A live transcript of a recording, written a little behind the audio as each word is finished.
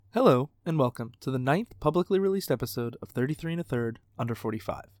Hello, and welcome to the 9th publicly released episode of 33 1/3 Under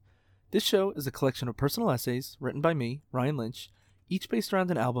 45. This show is a collection of personal essays written by me, Ryan Lynch, each based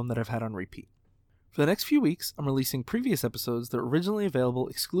around an album that I've had on repeat. For the next few weeks, I'm releasing previous episodes that were originally available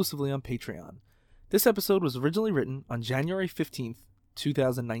exclusively on Patreon. This episode was originally written on January 15th,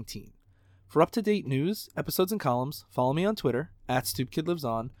 2019. For up-to-date news, episodes, and columns, follow me on Twitter,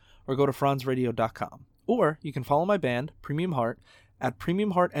 @StoopKidLivesOn, or go to franzradio.com. Or you can follow my band, Premium Heart, at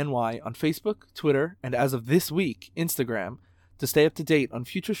Premium Heart NY on Facebook, Twitter, and as of this week, Instagram, to stay up to date on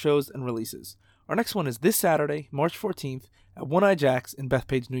future shows and releases. Our next one is this Saturday, March 14th, at One Eye Jacks in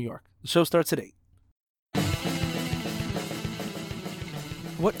Bethpage, New York. The show starts at 8.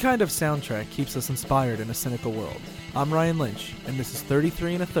 What kind of soundtrack keeps us inspired in a cynical world? I'm Ryan Lynch, and this is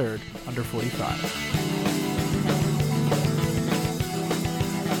 33 1/3 Under 45.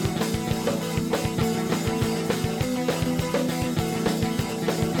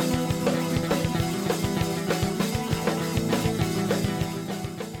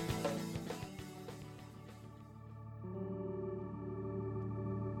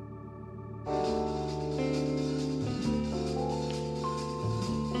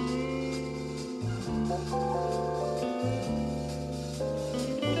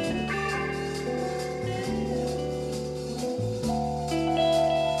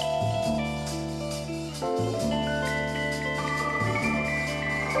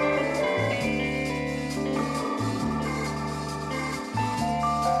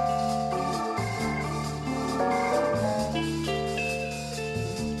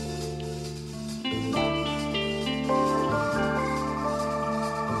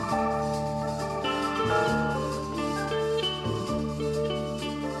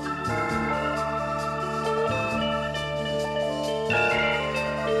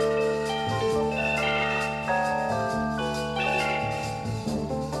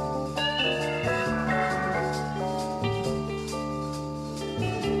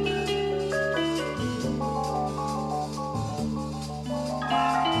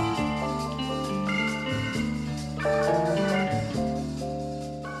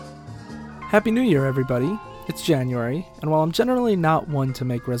 Happy New Year, everybody. It's January, and while I'm generally not one to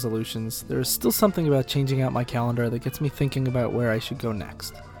make resolutions, there is still something about changing out my calendar that gets me thinking about where I should go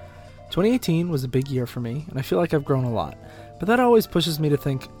next. 2018 was a big year for me, and I feel like I've grown a lot, but that always pushes me to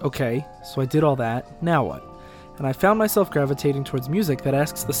think, okay, so I did all that, now what? And I found myself gravitating towards music that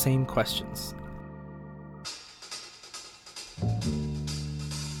asks the same questions.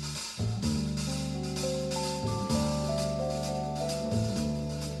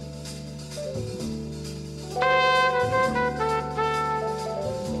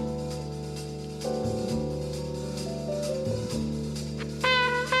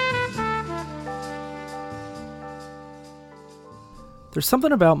 There's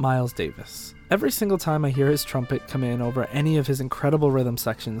something about Miles Davis. Every single time I hear his trumpet come in over any of his incredible rhythm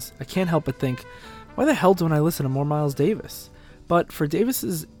sections, I can't help but think, why the hell don't I listen to more Miles Davis? But for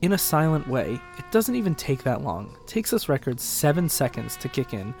Davis's In a Silent Way, it doesn't even take that long. It takes this record 7 seconds to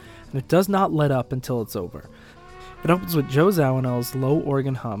kick in, and it does not let up until it's over. It opens with Joe Zawinul's low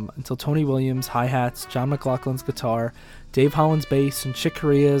organ hum until Tony Williams' hi-hats, John McLaughlin's guitar, Dave Holland's bass, and Chick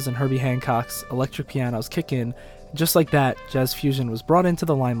Corea's and Herbie Hancock's electric pianos kick in. Just like that, jazz fusion was brought into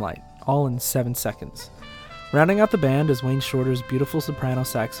the limelight, all in 7 seconds. Rounding out the band is Wayne Shorter's beautiful soprano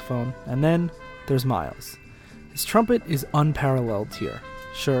saxophone, and then there's Miles. His trumpet is unparalleled here.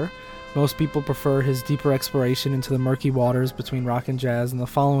 Sure, most people prefer his deeper exploration into the murky waters between rock and jazz and the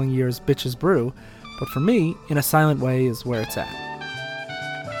following year's Bitches Brew, but for me, In a Silent Way is where it's at.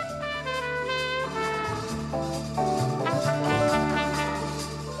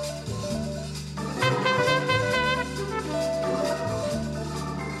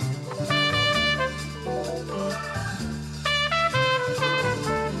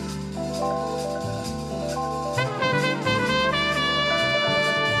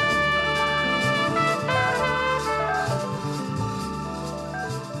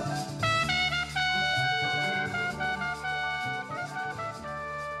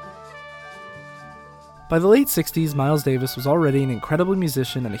 By the late 60s, Miles Davis was already an incredible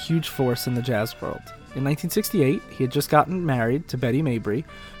musician and a huge force in the jazz world. In 1968, he had just gotten married to Betty Mabry,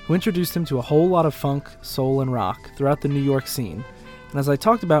 who introduced him to a whole lot of funk, soul, and rock throughout the New York scene. And as I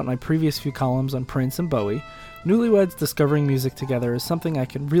talked about in my previous few columns on Prince and Bowie, newlyweds discovering music together is something I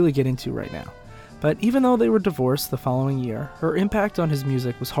can really get into right now. But even though they were divorced the following year, her impact on his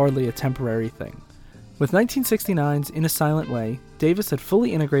music was hardly a temporary thing. With 1969's In a Silent Way, Davis had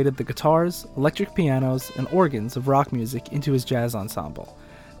fully integrated the guitars, electric pianos, and organs of rock music into his jazz ensemble.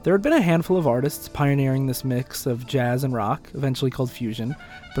 There had been a handful of artists pioneering this mix of jazz and rock, eventually called fusion,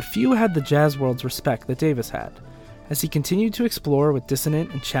 but few had the jazz world's respect that Davis had. As he continued to explore with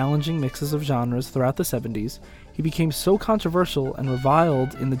dissonant and challenging mixes of genres throughout the 70s, he became so controversial and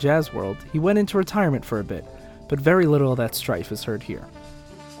reviled in the jazz world, he went into retirement for a bit, but very little of that strife is heard here.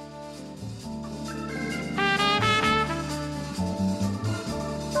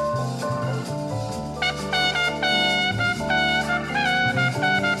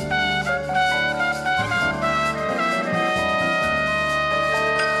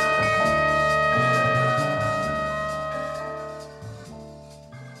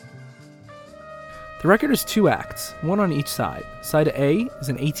 The record is 2 acts, one on each side. Side A is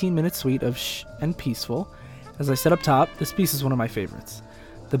an 18-minute suite of shh and peaceful. As I said up top, this piece is one of my favorites.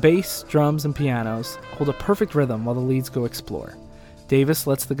 The bass, drums, and pianos hold a perfect rhythm while the leads go explore. Davis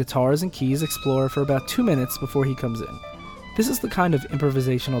lets the guitars and keys explore for about 2 minutes before he comes in. This is the kind of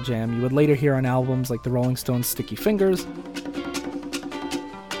improvisational jam you would later hear on albums like the Rolling Stones' Sticky Fingers,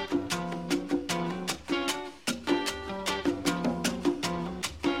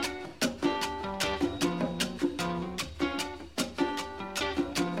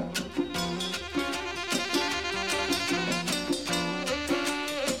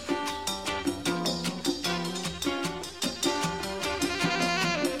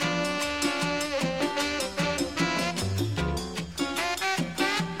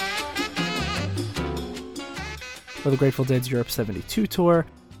 or the Grateful Dead's Europe 72 tour.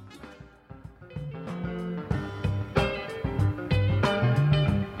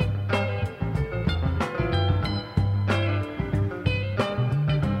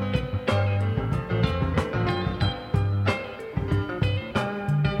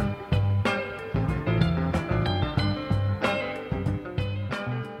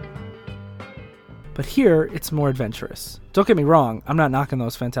 But here, it's more adventurous. Don't get me wrong, I'm not knocking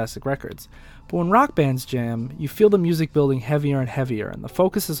those fantastic records. But when rock bands jam, you feel the music building heavier and heavier, and the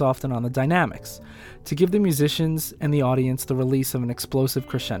focus is often on the dynamics, to give the musicians and the audience the release of an explosive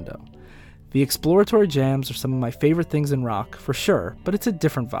crescendo. The exploratory jams are some of my favorite things in rock, for sure, but it's a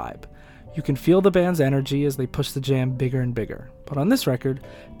different vibe. You can feel the band's energy as they push the jam bigger and bigger. But on this record,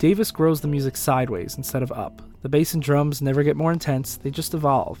 Davis grows the music sideways instead of up. The bass and drums never get more intense, they just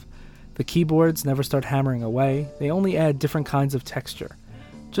evolve. The keyboards never start hammering away, they only add different kinds of texture.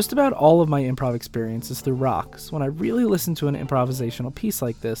 Just about all of my improv experience is through rock, so when I really listen to an improvisational piece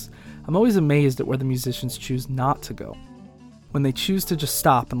like this, I'm always amazed at where the musicians choose not to go. When they choose to just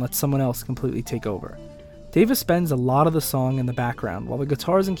stop and let someone else completely take over. Davis spends a lot of the song in the background while the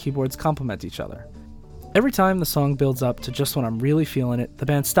guitars and keyboards complement each other. Every time the song builds up to just when I'm really feeling it, the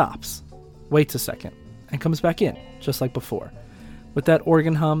band stops, waits a second, and comes back in, just like before, with that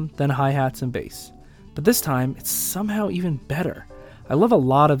organ hum, then hi-hats and bass. But this time, it's somehow even better. I love a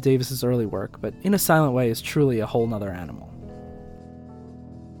lot of Davis's early work, but In a Silent Way is truly a whole nother animal.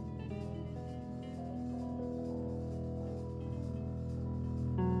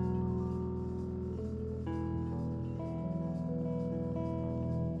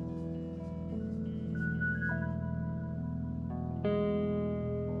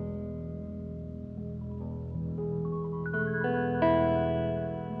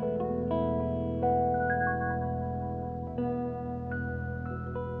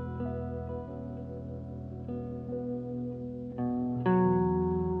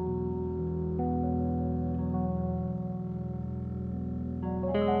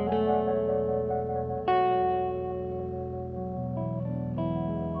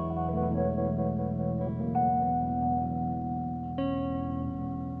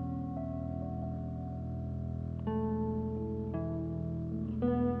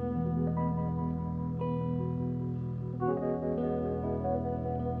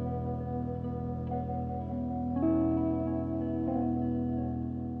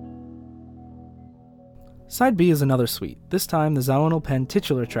 Side B is another suite, this time the Zawinul Pen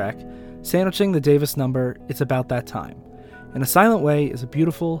titular track, sandwiching the Davis number It's About That Time. In a Silent Way is a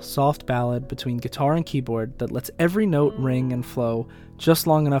beautiful, soft ballad between guitar and keyboard that lets every note ring and flow just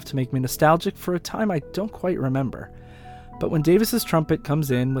long enough to make me nostalgic for a time I don't quite remember. But when Davis's trumpet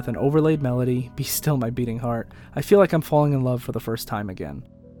comes in with an overlaid melody, Be Still My Beating Heart, I feel like I'm falling in love for the first time again.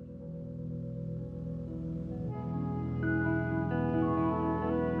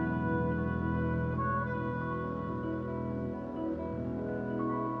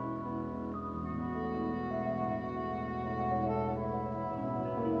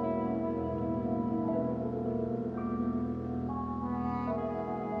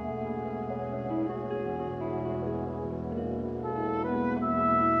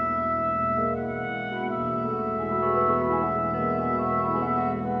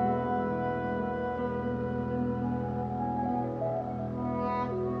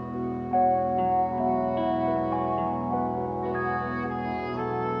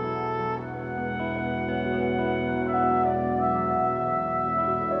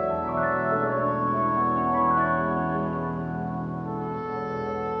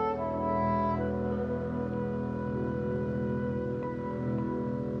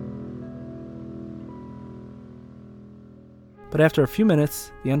 But after a few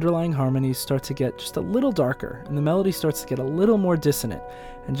minutes, the underlying harmonies start to get just a little darker, and the melody starts to get a little more dissonant,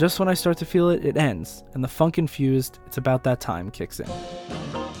 and just when I start to feel it, it ends, and the funk-infused "It's About That Time" kicks in.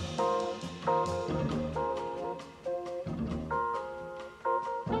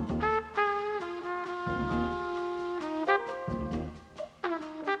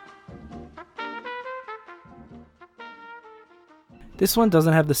 This one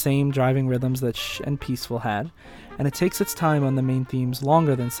doesn't have the same driving rhythms that Shh and Peaceful had, and it takes its time on the main themes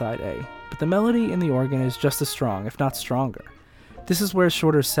longer than side A, but the melody in the organ is just as strong, if not stronger. This is where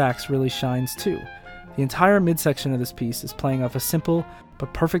Shorter's sax really shines too. The entire midsection of this piece is playing off a simple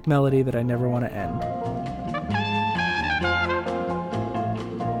but perfect melody that I never want to end.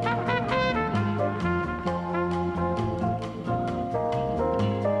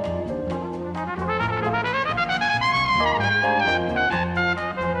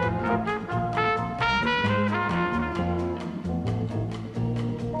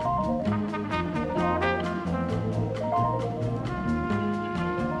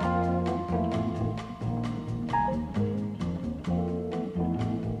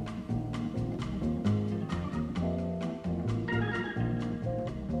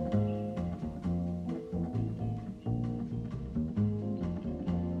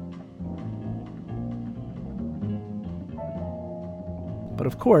 But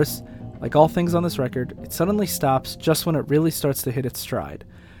of course, like all things on this record, it suddenly stops just when it really starts to hit its stride,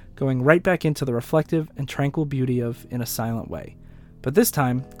 going right back into the reflective and tranquil beauty of In a Silent Way, but this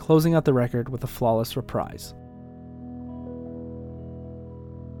time closing out the record with a flawless reprise.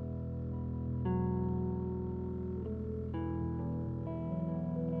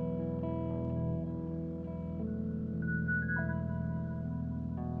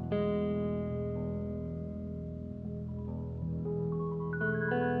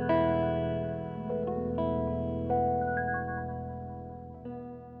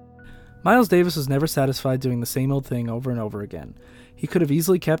 Miles Davis was never satisfied doing the same old thing over and over again. He could have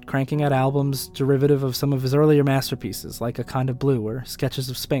easily kept cranking out albums derivative of some of his earlier masterpieces, like A Kind of Blue or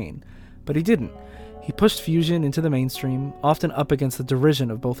Sketches of Spain, but he didn't. He pushed fusion into the mainstream, often up against the derision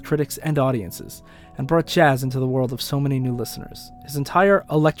of both critics and audiences, and brought jazz into the world of so many new listeners. His entire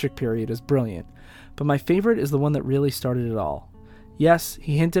electric period is brilliant, but my favorite is the one that really started it all. Yes,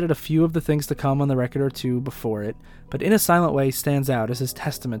 he hinted at a few of the things to come on the record or two before it, but In a Silent Way stands out as his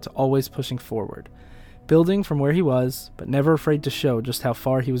testament to always pushing forward, building from where he was, but never afraid to show just how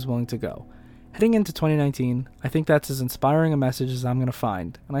far he was willing to go. Heading into 2019, I think that's as inspiring a message as I'm going to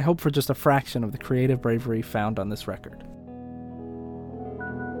find, and I hope for just a fraction of the creative bravery found on this record.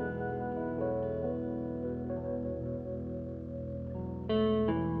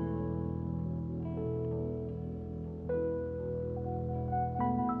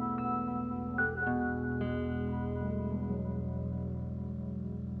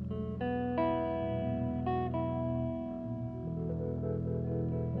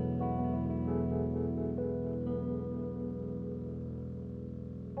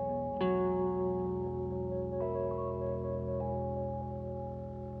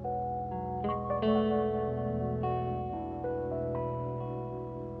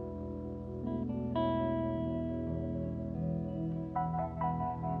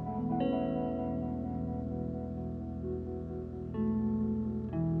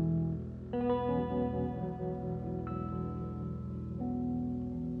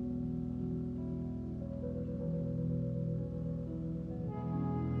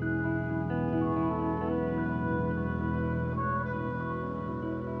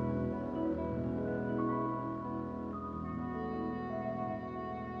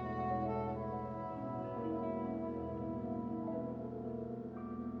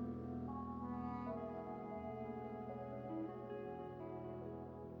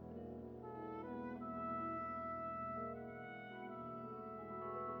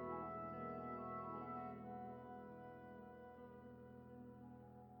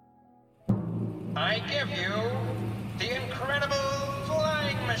 I give you the Incredible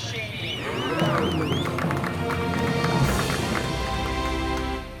Flying Machine.